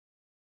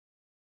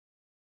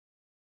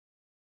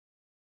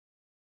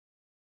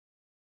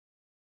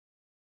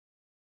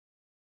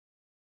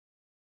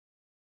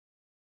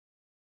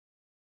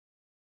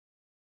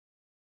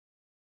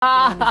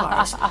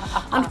coronavirus.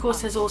 And of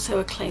course there's also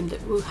a claim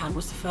that Wuhan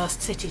was the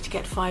first city to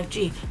get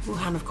 5G.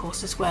 Wuhan of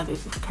course is where the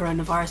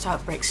coronavirus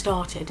outbreak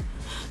started.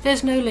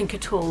 There's no link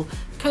at all.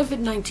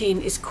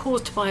 COVID-19 is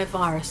caused by a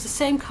virus, the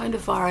same kind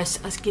of virus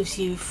as gives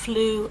you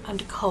flu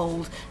and a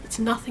cold. It's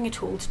nothing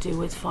at all to do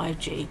with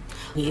 5G.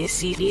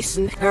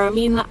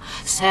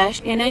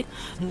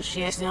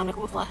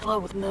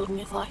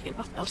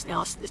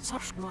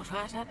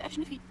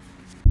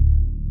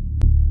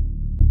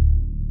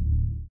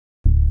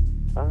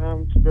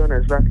 To be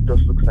honest, that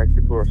just looks like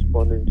people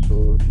responding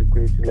to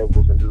liquidity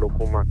levels in the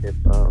local market.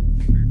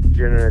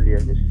 Generally,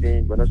 as you're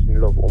seeing, we're not seeing a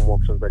lot of home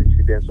auctions by the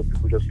CBN, so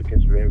people just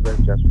looking to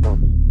reinvest their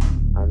funds.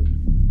 And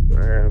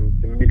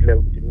the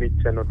mid-level, the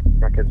mid-tenor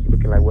market is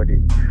looking like where the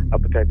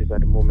appetite is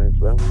at the moment.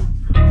 Well,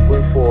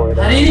 going forward,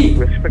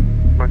 we expect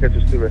the market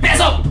to still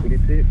respect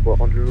liquidity, but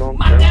on the long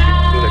term, we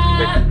still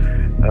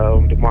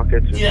expect the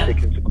market to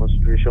take into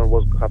consideration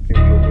what's happening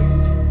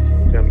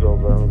globally in terms of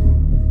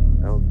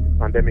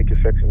pandemic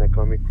effects in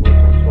economic growth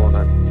and so on,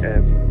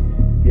 and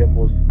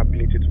DMO's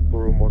ability to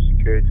borrow more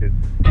securities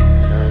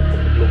from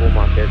the global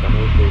market and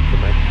also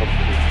from my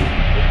company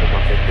local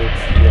market. So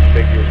we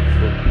expect those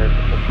to tend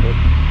to support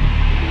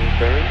in the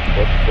interim,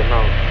 but for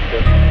now,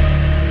 just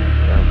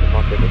the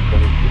market is going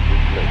to be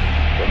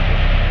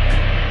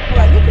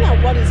Well, looking at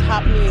what is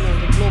happening in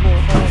the global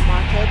oil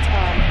market,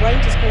 Brent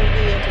is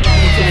currently link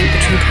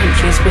between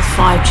countries with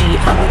 5G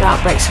and with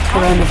outbreaks of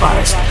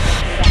coronavirus.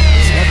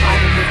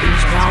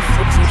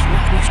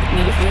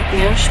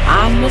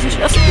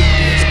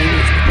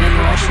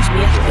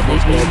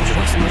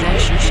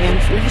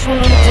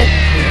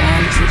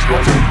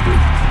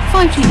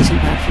 Five G isn't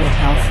bad for your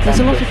health.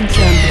 There's a lot of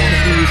concern because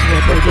of the use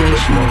of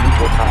radiation when we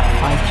talk about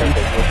 5G.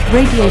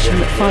 Radiation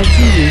that 5G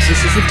uses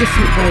is a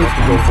different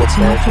wavelength. It's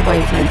not a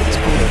wavelength,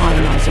 it's called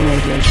ionizing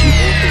radiation.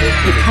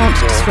 It can't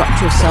disrupt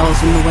your cells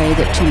in the way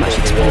that too much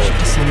exposure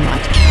to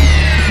sunlight can.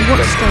 If you want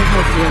to stay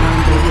healthy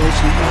around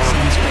radiation, wear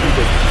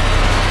sunscreen.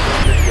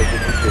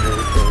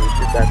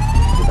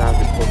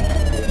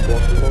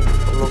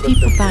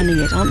 People banning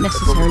it aren't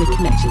necessarily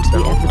connected to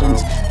the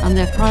evidence, and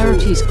their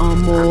priorities are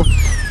more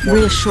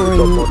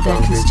reassuring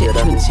their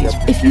constituencies.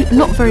 If you're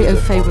not very au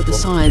fait with the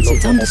science,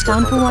 it's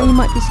understandable why you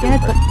might be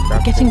scared, but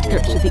getting to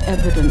grips with the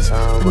evidence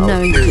and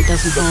knowing that it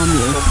doesn't harm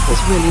you is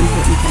a really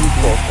important thing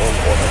for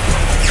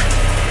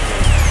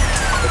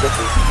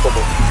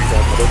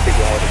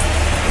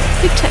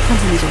Big tech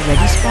companies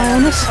already spy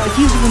on us. If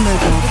you have a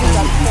mobile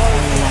phone, you can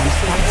carry around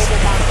that's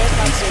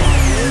effectively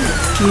spying.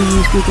 If you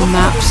use Google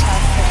Maps,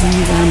 if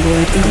you use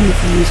Android, even if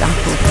you use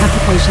Apple,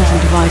 applications and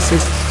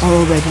devices are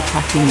already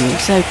tracking you.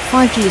 So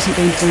 5G isn't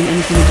going to bring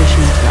anything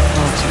additional to that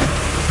party.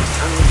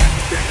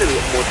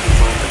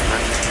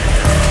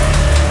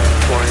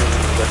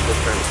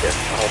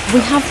 We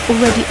have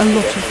already a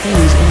lot of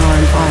things in our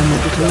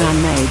environment that are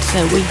man-made.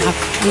 So we have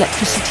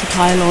electricity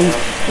pylons,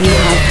 we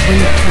have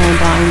wind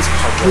turbines,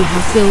 we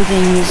have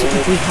buildings,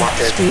 we have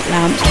street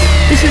lamps.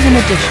 This is in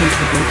addition to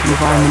the built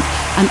environment,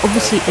 and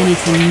obviously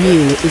anything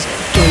new is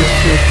going to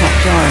feel quite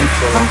jarring.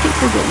 But I think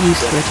we'll get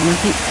used to it, and I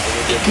think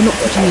we're not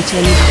putting it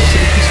in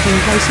absolutely pristine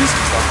places.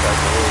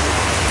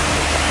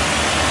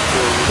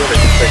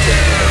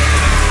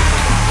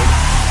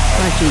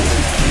 5G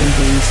isn't killing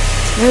bees.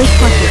 There is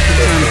quite a lot of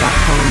concern about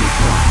colony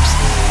collapse,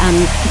 and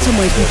in some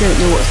ways we don't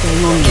know what's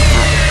going on with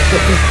that,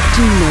 but we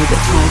do know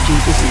that 5G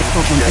isn't a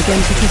problem,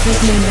 again because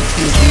there's no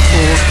mechanism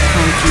for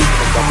 5G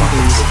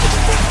bees.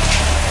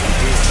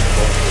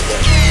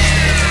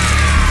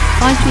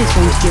 5G is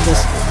going to give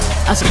us,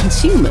 as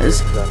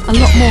consumers, a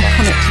lot more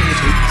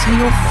connectivity, so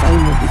your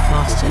phone will be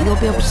faster, you'll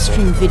be able to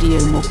stream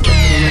video more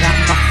quickly without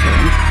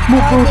buffering.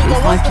 More broadly,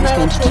 5G is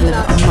going to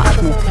deliver a much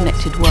more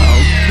connected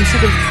world.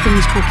 Instead of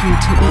things talking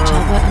to each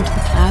other and to the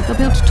cloud, they'll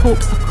be able to talk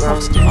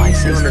across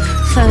devices.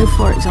 So,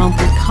 for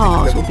example,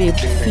 cars will be able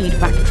to feed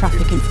back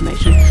traffic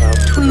information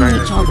between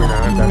each other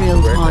in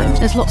real time.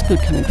 There's lots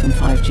good coming from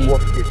 5G.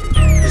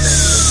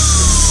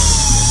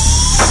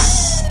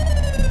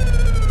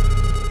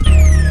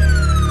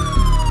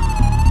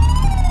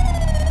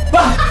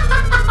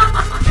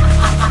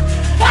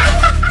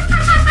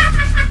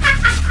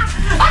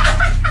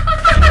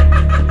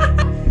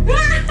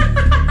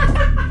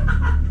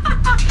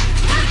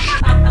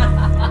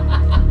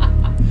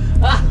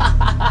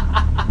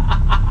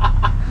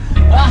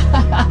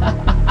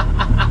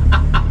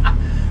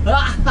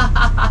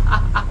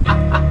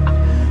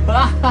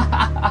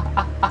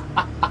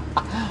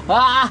 Ha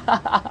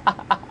ha ha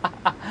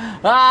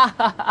ha ha ha ha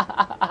ha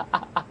ha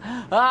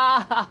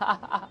ha ha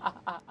ha